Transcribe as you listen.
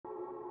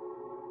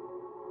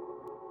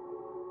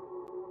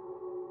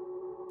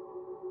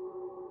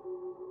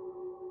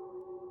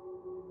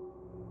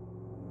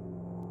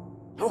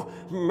Oh,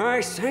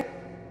 my saint.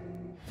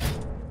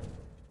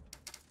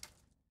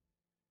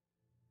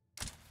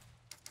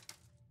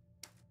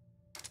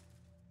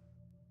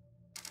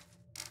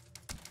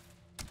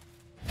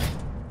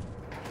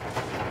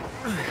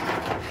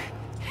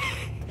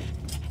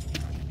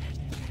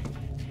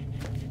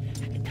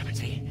 Come and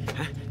see.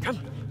 Huh?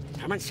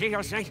 Come and see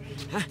your saint.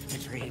 Huh? The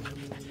dream,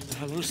 the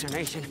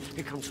hallucination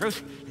become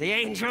truth. The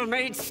angel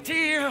made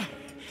steel.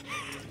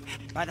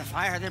 By the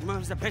fire that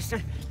moves the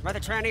piston, by the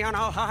tranny on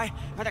all high,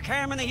 by the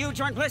cam and the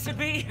U-joint blessed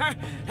be,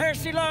 there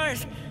she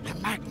lies, the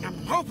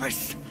magnum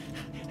opus.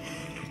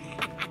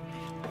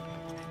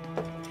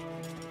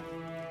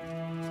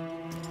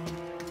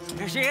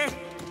 There she is.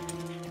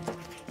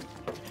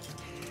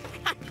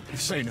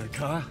 This ain't her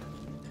car.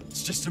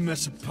 It's just a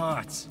mess of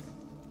parts.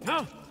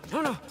 No.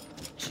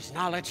 She's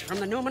knowledge from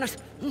the numinous,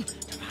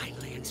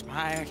 divinely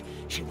inspired.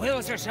 She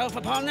wills herself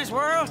upon this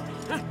world.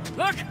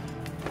 Look!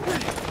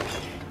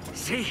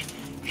 See?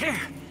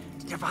 Here,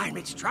 divine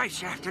meets drive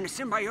shaft and a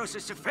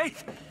symbiosis of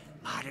faith.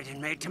 Modded and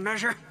made to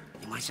measure.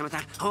 You want some of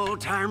that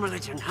old-time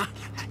religion, huh?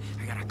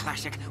 I got a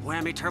classic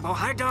whammy turbo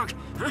high dog,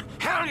 huh?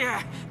 Hell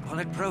yeah!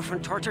 Bulletproof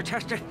and torture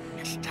tested.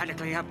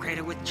 Statically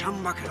upgraded with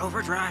chum bucket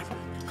overdrive.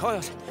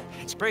 Coils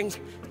and springs,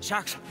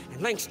 shocks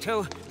and links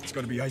too. It's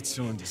gotta be 8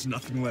 cylinders,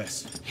 nothing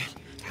less. Yes,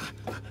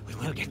 we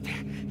will get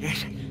there.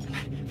 Yes.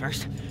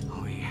 First,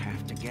 we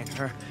have to get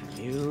her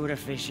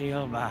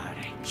beautificial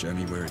body. Show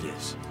me where it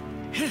is.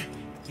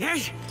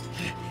 Yes?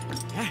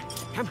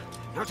 Come.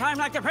 No time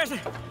like the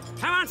present.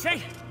 Come on,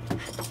 Saint.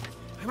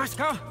 We must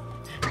go.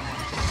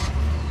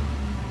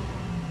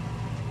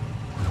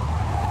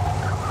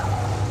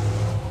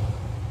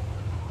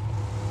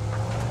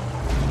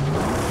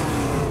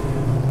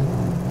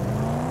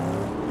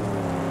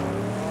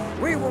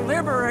 We will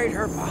liberate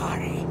her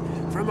body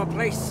from a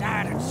place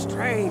sad and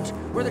strange,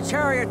 where the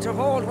chariots of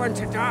old went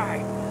to die.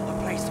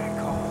 A place I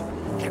call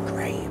the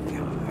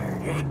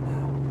graveyard.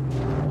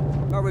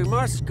 But we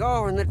must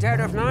go in the dead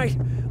of night,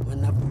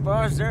 when the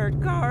buzzard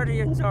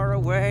guardians are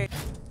away.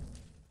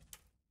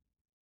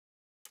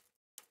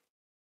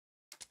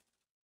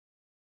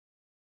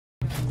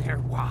 Their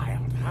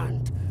wild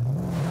hunt.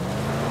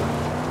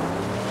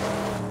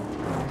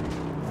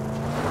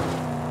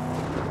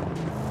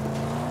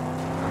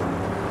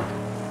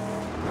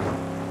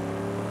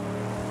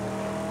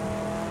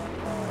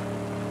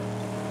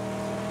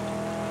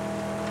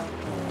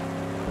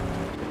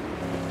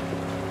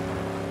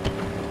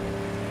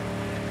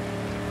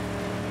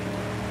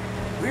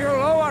 We're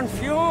low on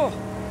fuel.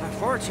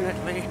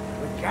 Unfortunately,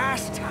 with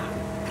gas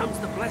time comes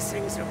the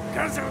blessings of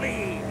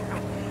gasoline.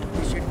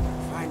 We should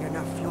find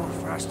enough fuel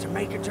for us to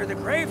make it to the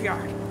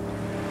graveyard.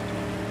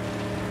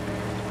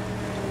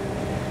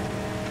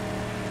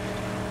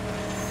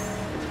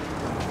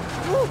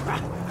 Ooh,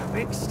 a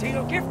big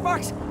steel gift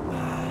box.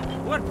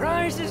 What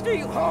prizes do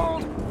you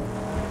hold?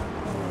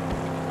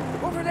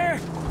 Over there,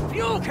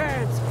 fuel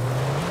cans.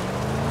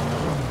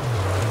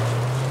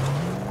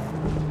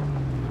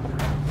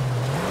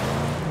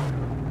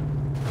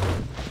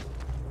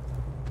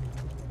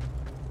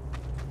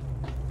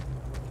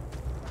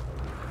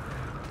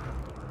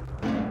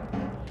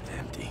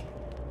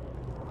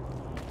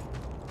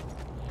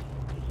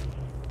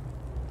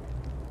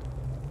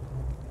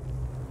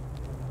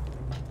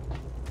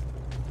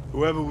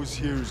 Whoever was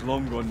here is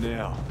long gone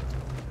now,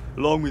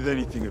 along with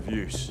anything of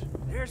use.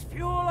 There's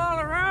fuel all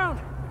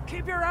around.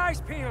 Keep your eyes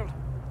peeled.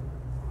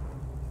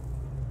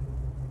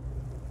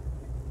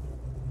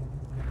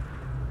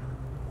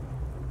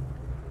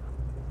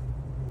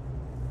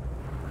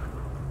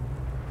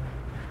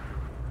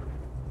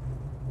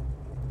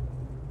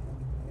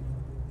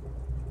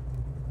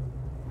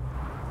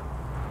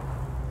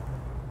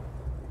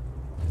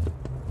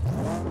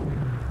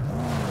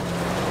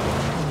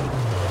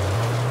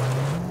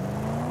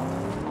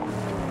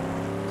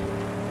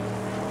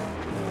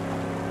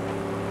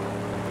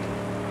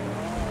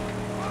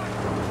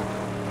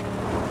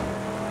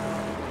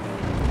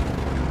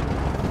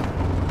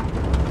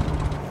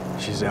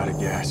 She's out of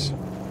gas.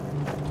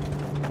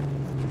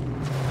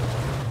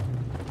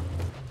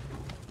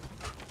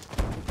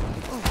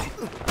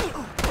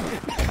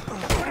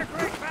 What a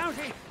great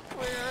bounty!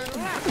 We're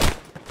left.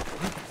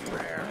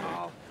 We're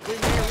all we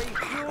may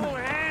refuel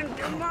and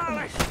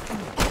demolish.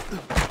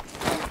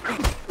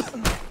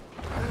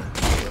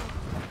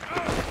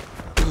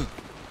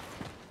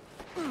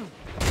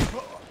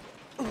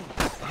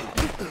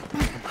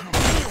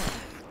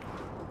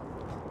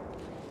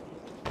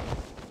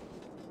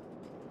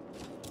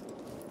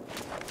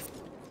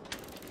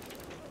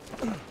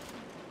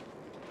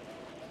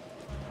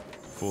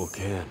 Full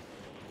can.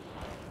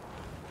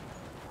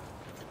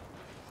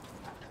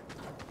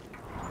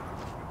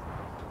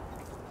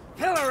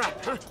 Fill her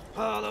up, huh?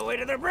 All the way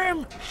to the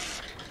brim.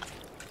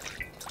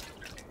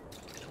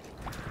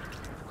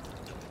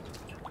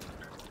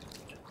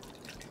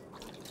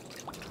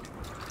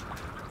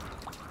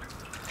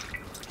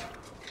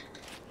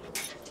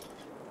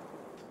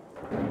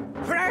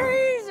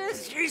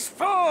 Praises, she's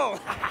full.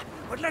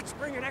 But let's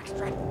bring an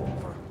extra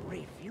for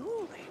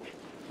refueling.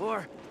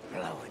 Or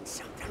blowing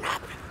something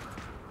up.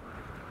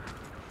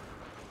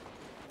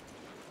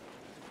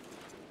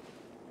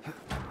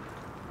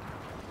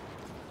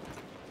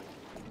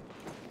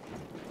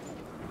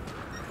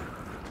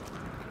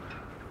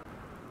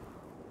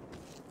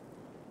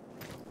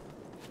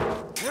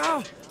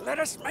 Now, let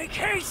us make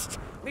haste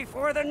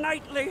before the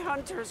nightly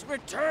hunters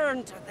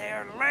return to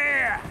their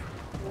lair.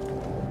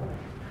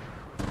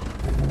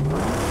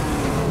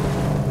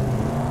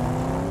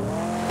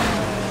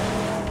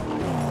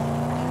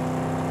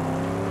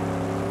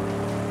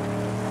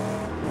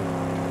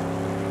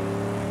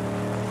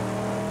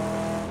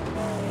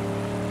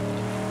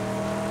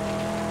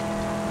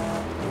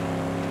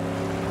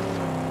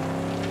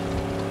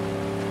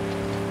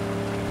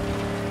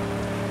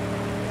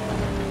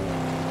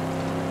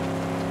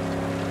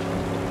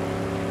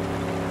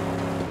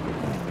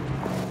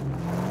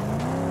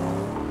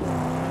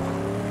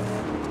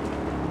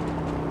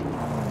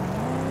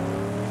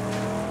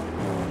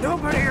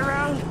 Nobody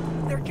around.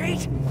 Their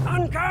gate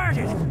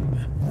unguarded.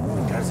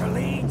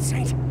 Gasoline,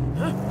 Saint.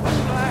 Huh?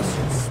 One blast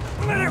should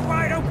split it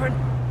wide open.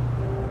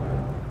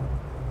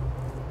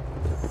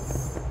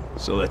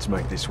 So let's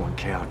make this one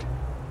count.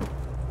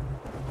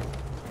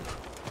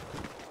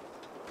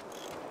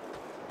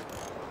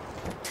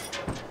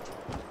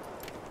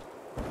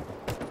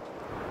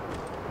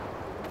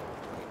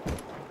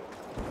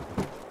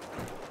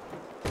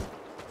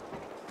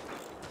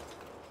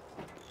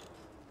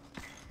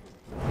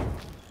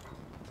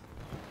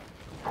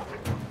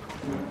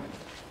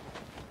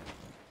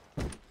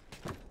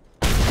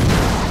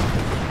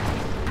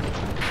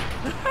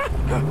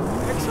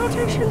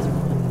 Exaltations!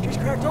 She's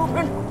cracked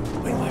open.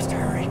 We must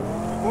hurry.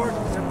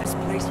 Wardens of this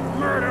place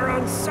murder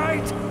on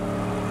sight.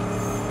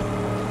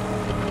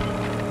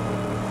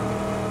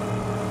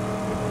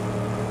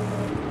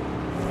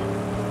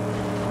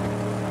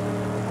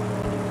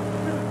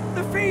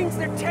 The fiends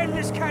that tend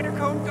this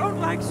catacomb don't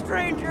like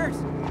strangers.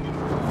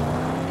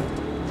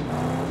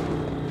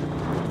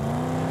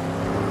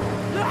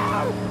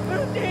 No! There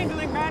are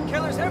dangling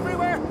man-killers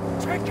everywhere.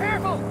 Tread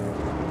careful.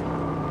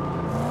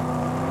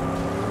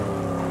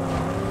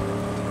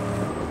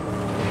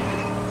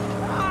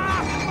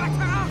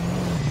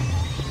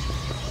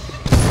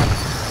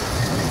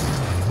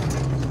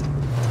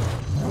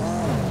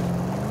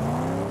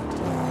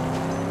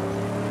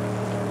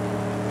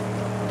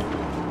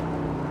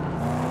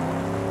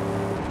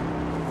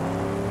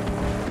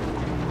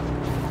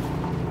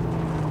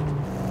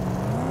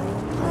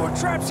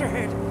 Traps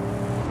ahead!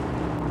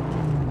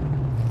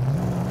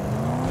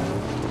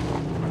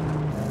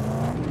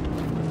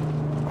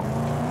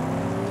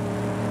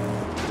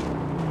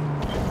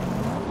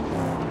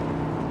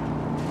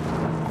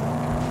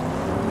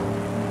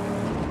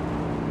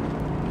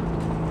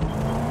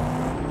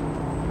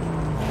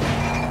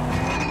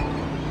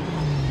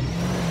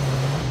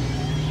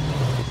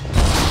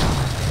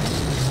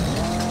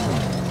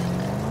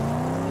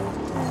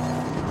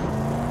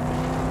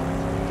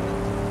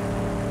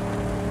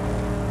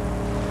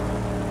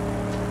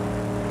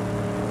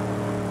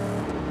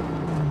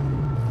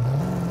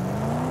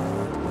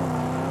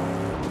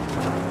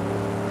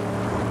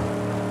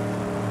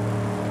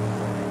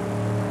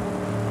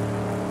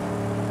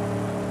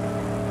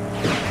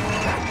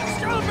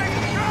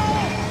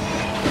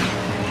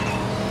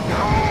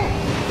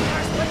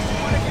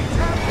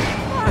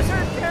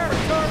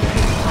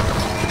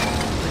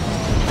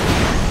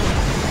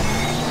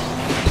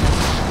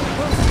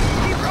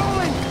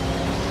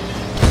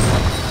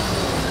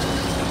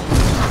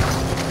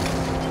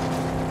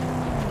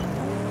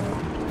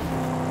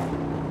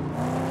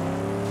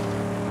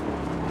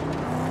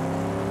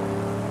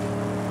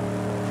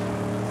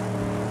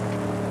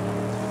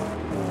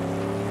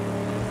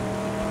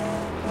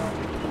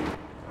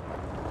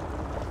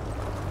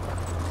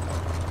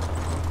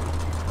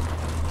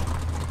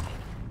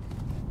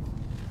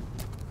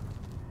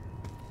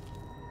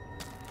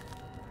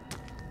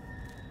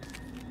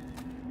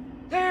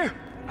 There!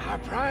 Our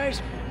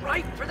prize,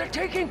 ripe for the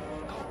taking!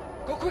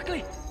 Go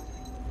quickly!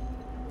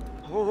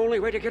 The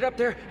only way to get up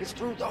there is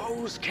through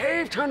those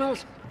cave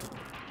tunnels!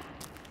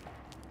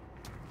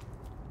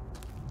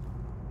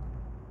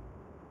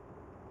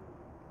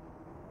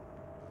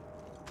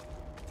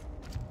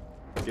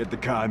 Get the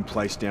car in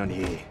place down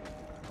here.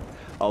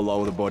 I'll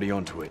lower the body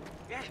onto it.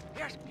 Yes!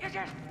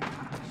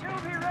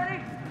 She'll be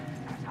ready!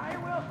 I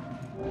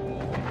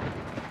will!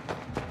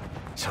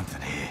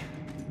 Something here.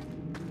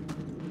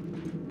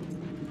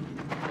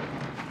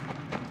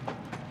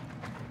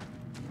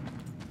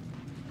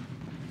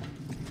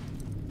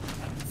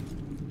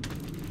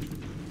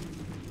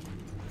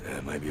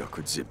 Maybe I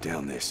could zip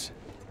down this.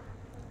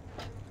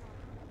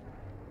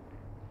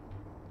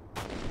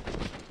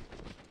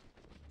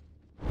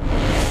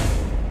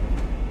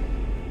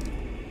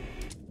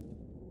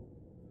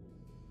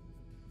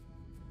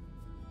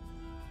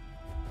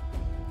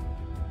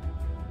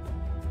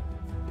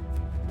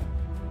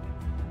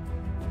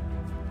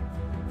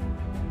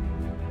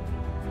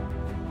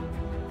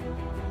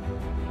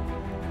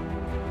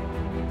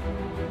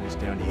 It's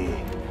down here.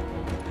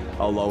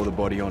 I'll lower the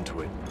body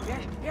onto it.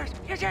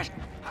 Yes!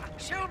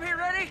 She'll be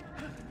ready,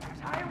 as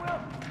I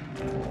will.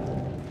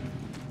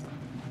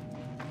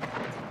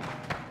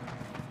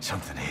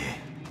 Something here.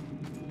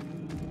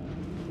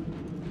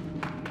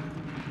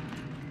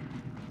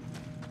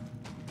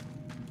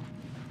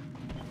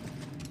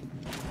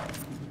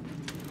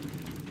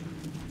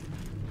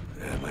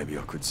 Yeah, maybe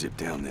I could zip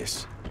down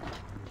this.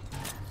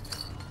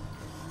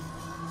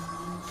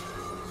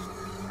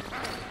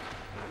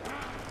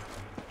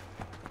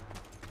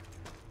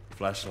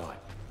 Flashlight.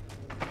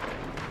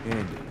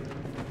 Handy.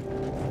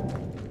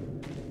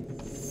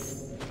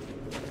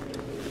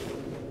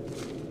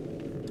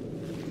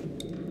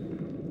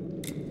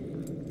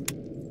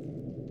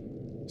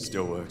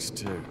 Still works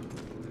too.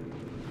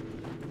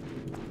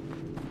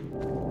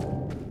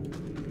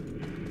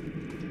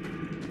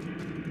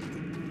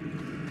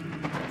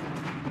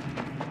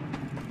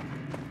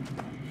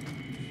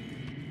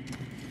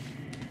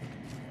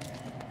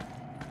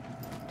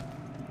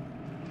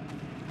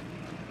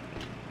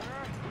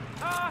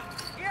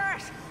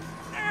 Yes!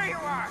 There you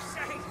are,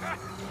 safe.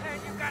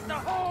 And you've got the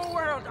whole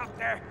world up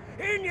there,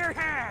 in your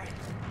hand.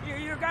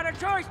 You got a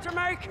choice to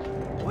make.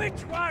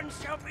 Which one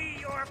shall be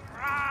your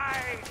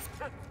prize?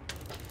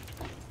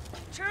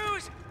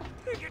 Choose!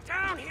 Get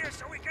down here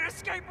so we can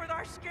escape with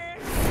our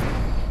skins!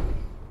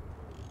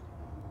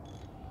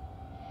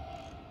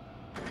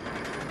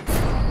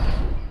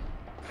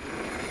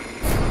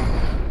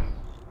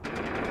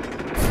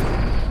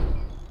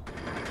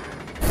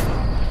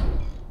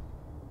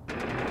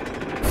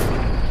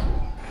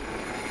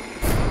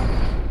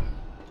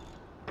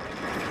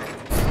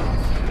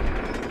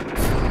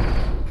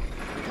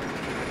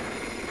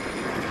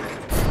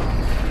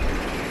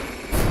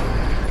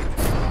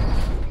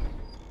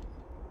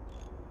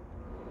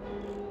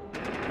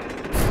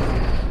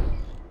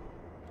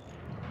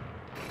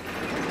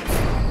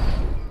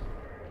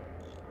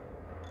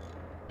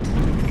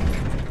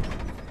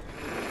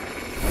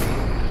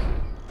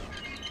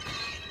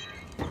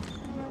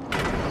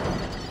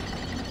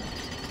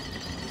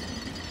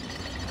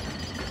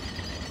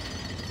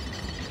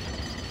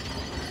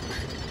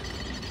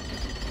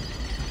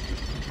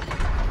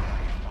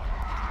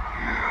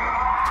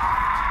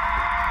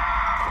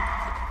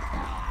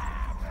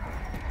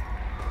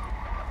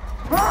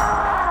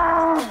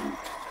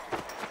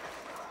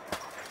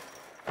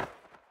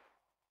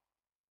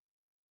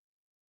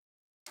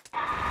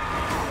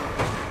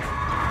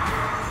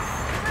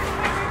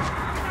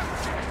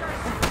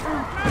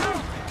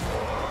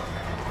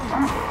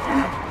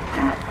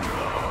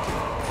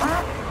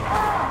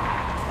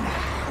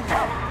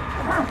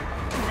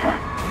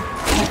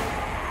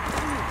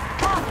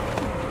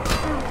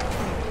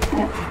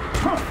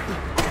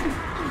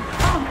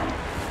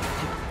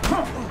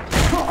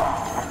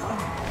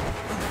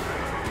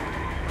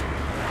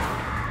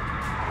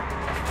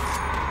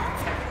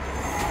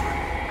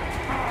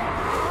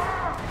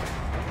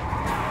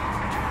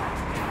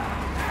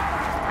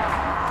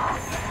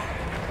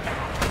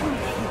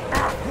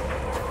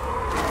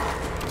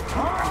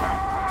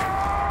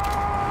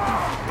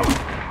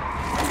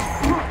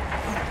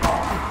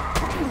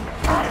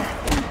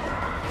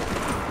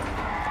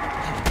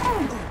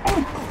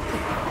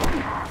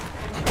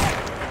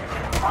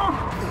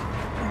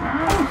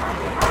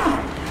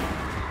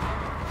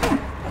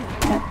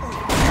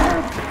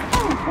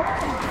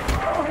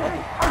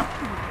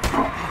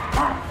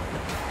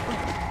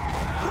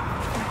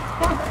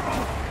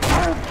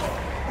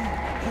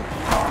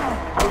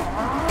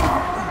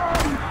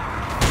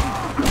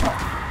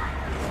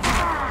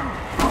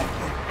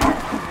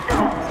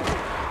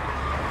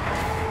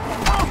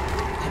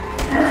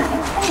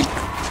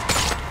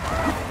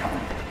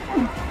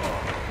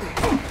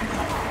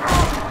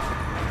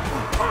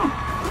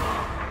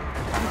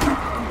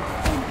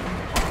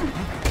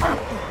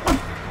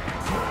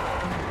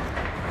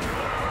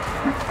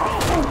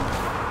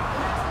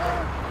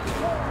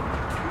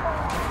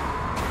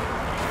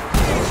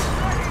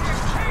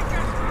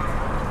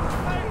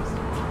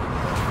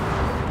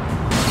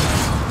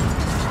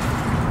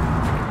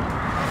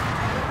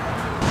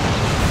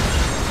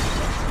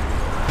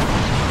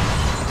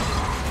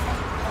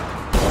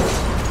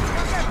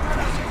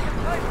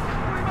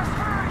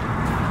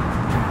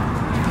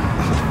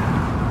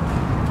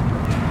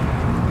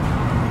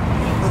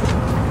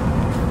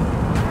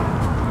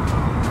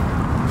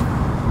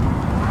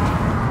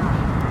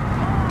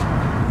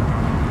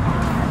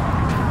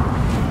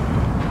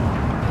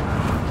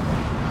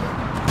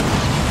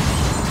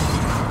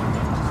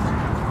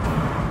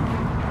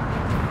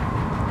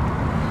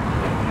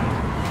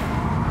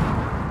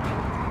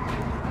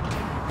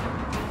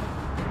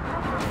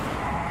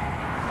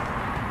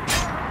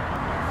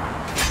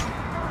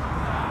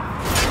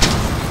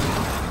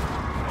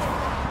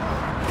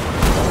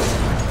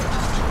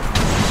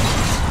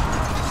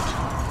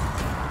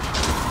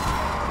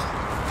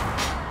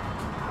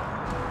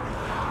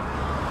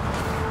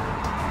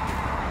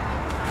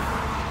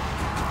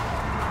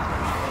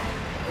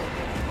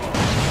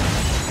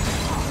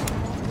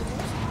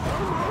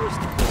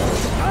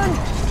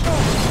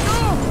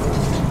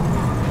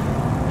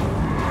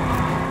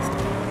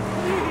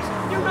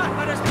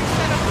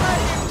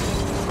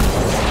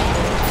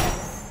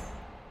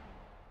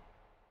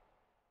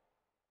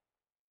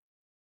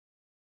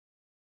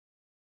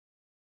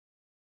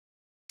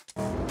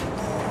 Shoot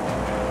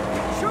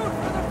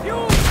for the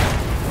fuel!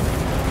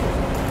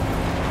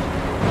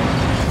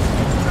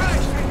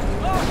 Christ!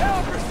 Oh,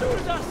 hell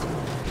pursues us!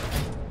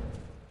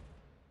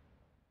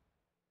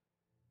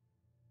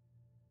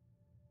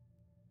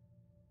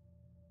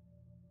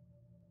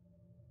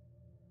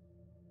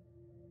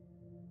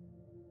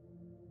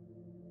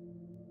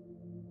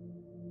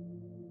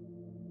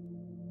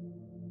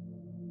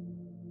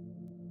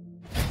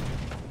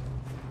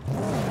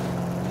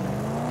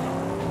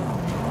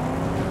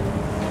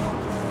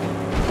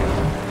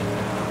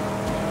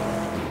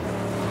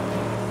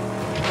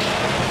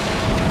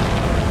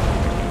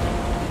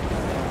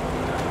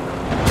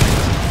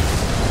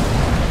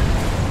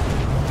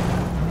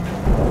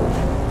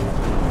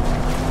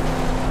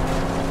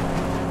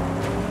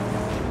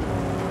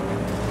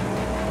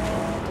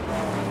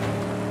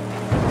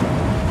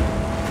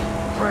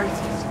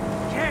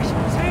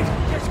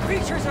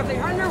 Creatures of the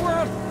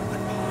underworld, but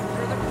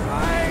for the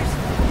prize.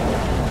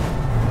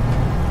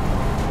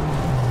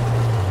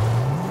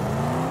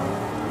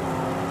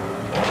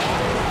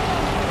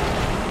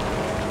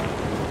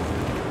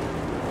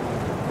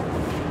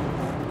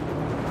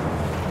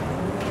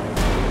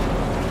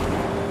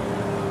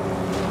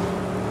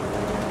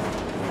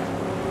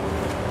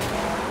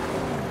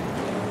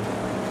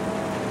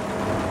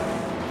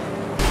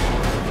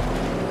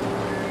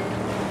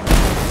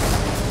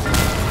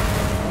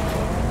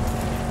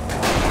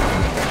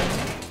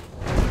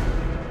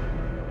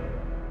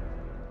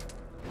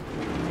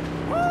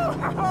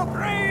 Oh,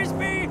 praise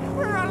be!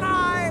 We're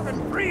alive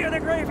and free of the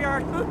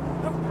graveyard.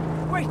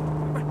 Wait,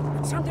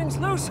 something's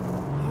loose.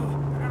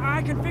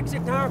 I can fix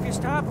it now if you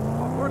stop,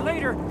 or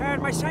later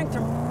at my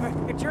sanctum.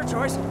 It's your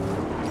choice.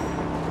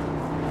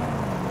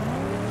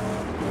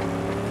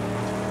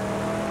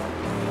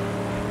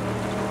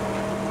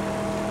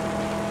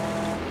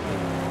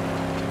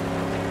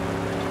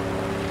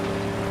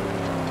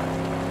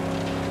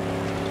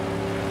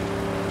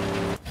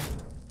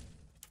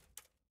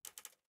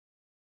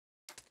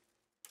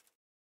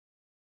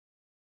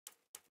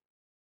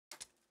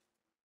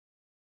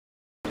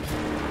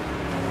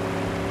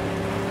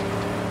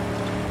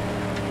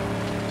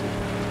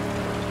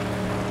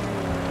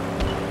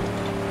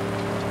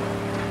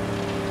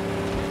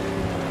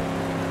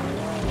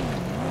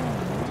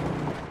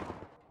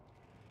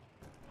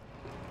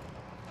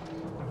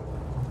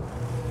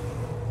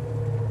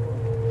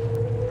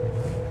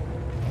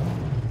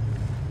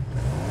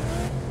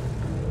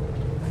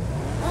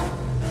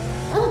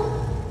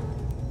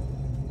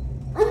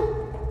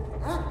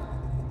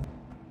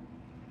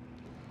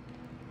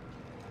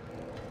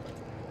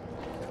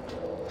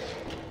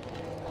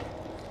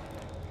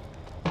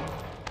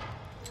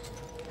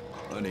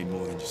 I need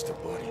more than just a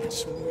body and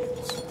some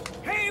wheels.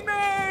 Hey,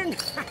 man!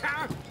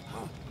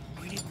 Oh,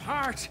 we need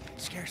parts,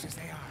 scarce as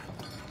they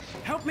are.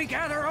 Help me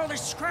gather all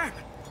this scrap.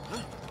 I'll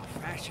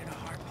fashion a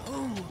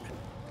harpoon.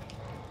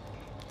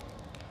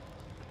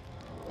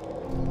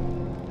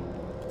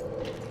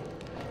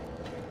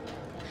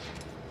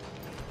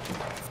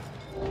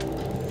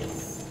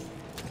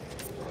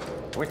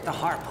 With the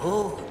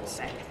harpoon,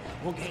 say,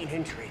 we'll gain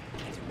entry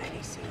into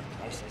many sealed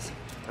places.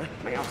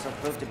 May also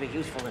prove to be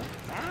useful in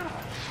battle.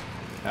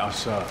 How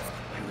so?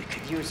 And we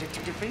could use it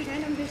to defeat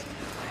enemies.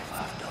 I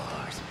love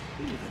doors,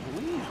 even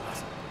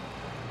wheels.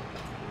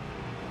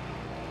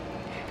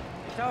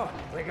 So,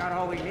 we got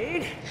all we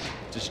need?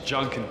 Just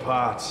junk and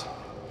parts.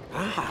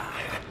 Ah,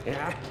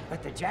 yeah,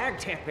 but the jag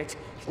tip, it's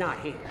not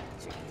here.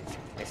 See,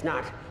 it's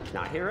not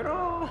here at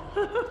all.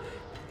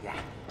 Yeah,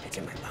 it's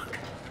in my bunk.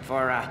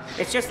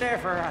 It's just there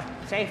for,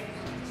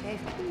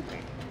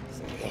 safekeeping.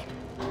 See?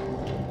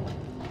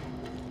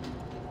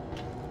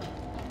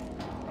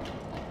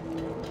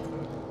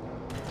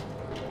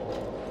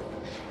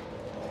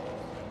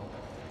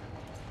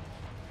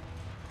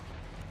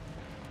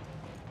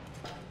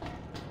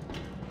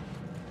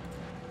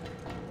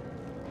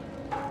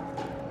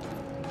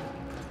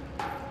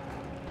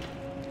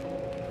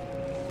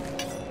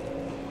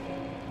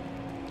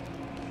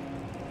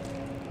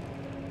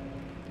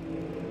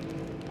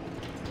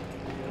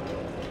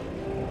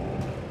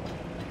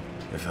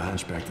 If the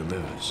hunchback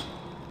delivers,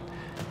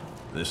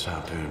 this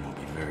harpoon will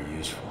be very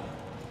useful.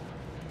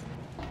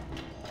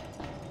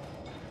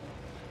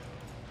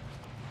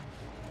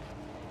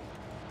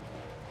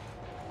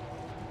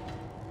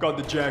 Got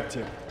the jag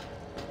tip.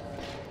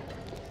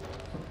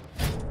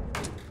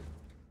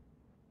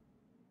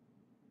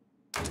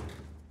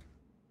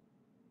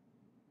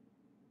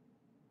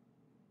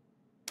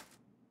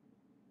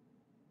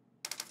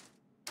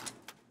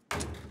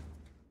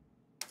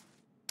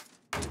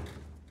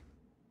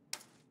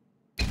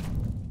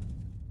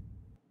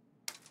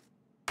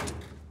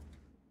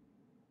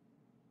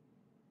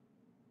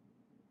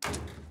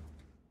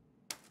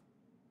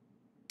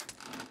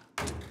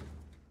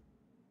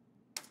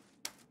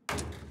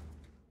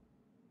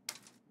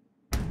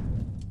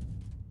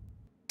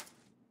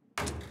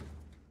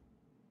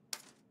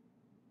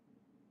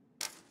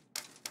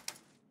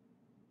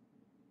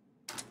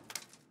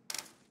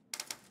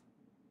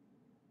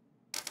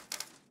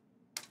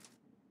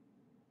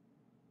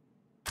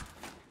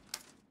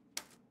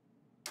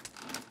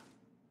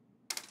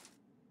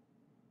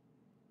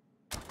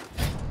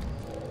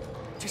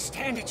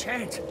 stand a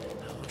chance.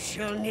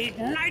 She'll need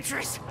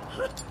nitrous.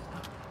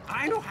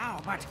 I know how,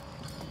 but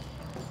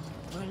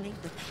we'll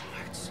need the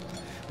parts.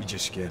 We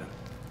just get 'em.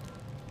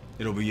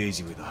 It'll be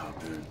easy with a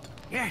harpoon.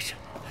 Yes,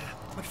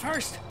 but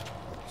first,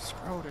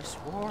 Scrotus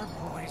war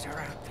boys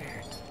are out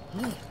there.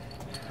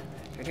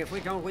 And if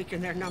we don't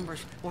weaken their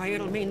numbers, why,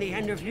 it'll mean the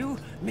end of you,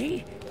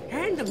 me,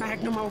 and the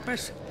magnum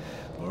opus.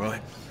 All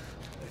right,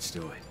 let's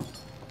do it.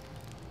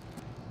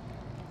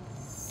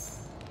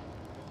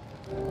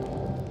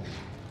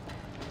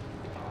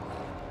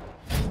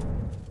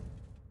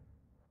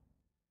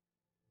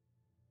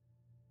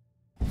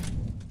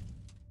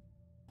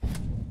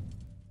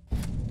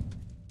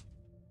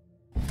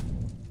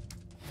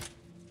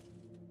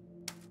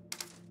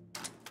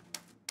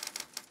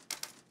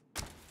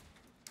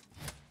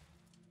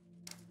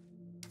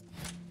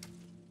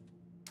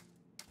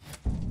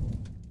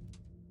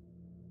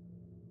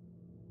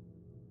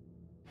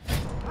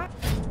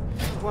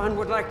 One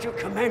would like to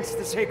commence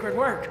the sacred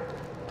work.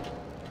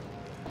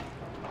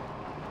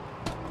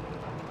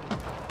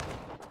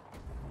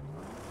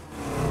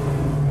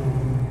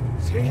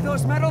 See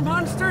those metal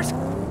monsters?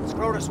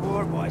 Scrotus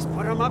war boys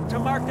put them up to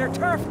mark their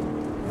turf.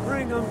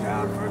 Bring them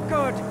down for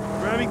good.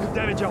 Ramming could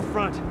damage our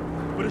front,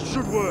 but it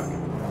should work.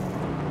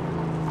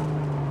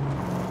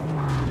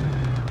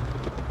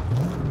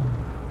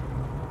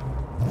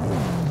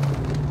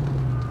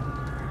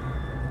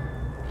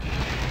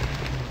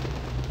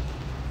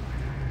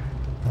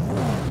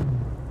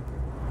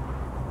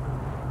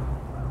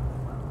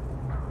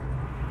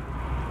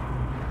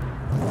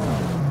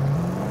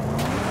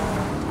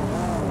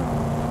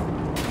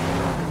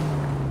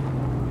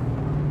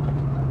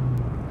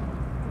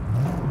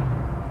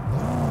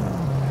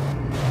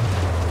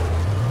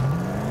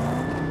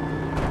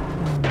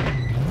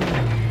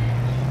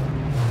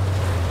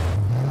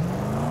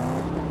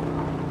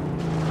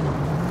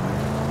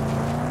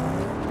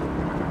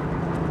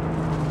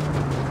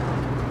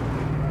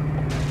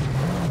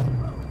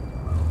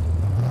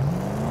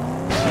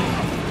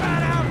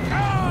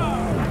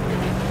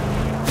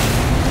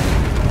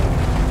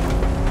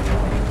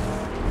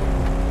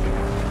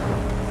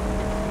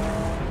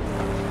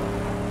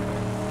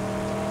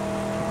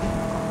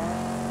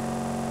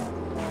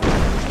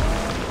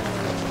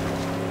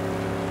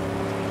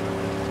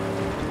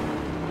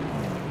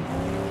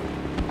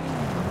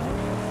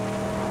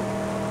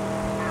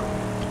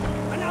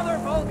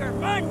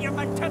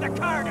 Monument to the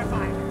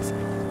Carnivines!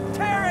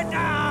 Tear it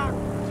down!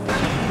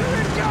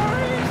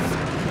 Rejoice!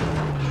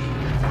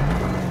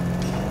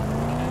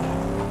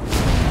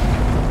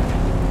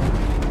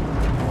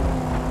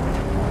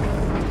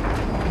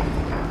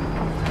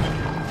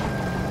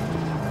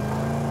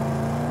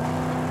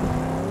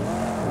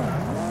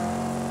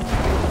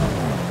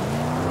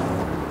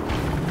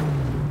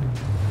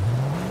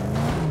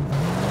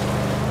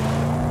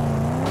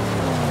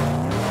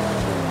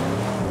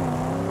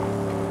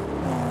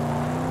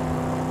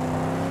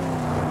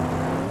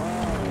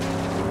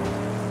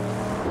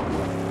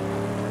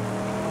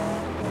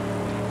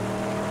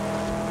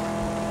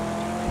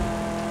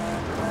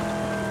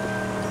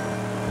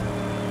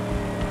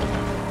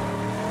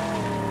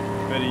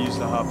 Better use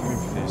the harpoon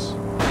for this.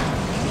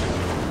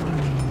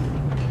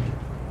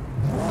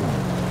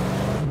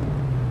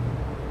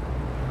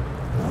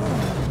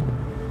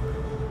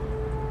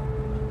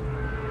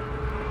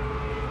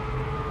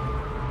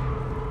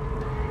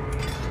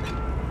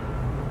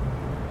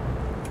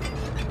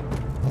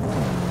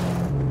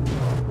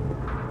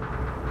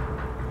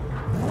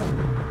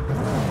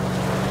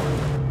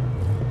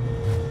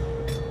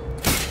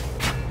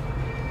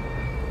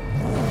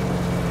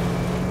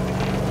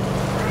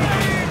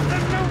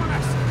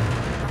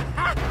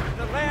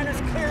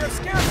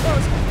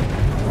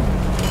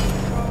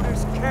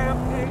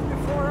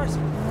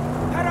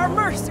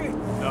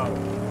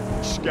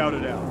 Scout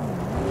it out.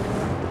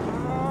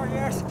 Oh,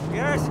 yes,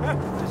 yes,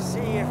 to see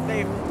if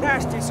they've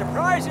nasty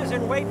surprises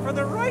and wait for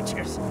the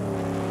righteous.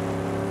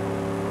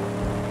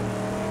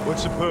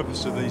 What's the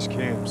purpose of these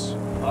camps?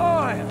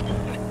 Oil.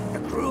 The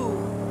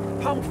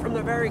crude, pumped from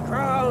the very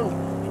ground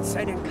and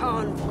sent in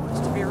convoys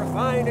to be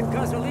refined and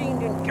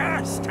gasolined in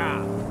gas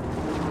town.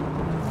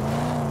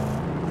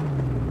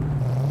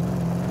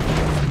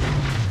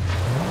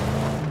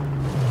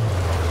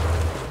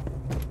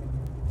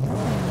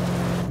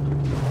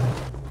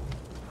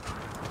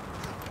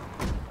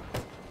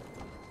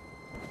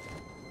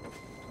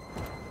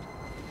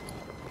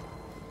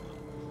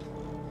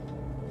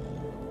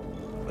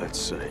 Let's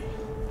see.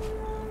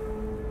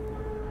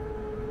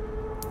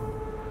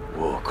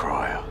 War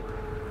crier.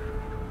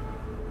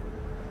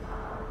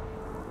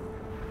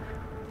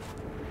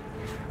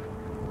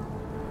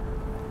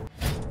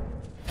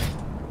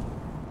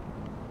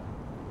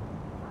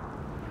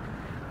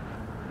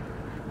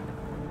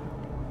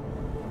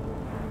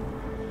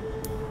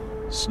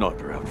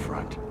 Sniper out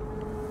front.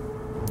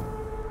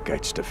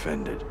 Gates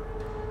defended.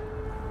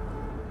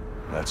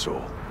 That's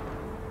all.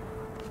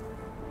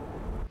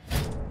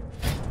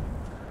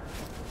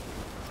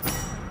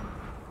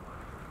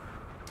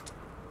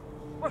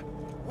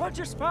 What'd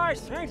you spy,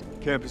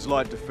 Saint? Camp is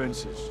light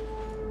defenses.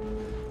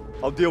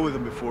 I'll deal with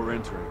them before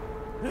entering.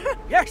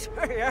 Yes,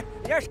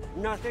 yes,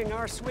 nothing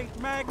our sweet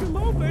magnum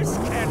opus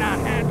cannot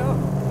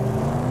handle.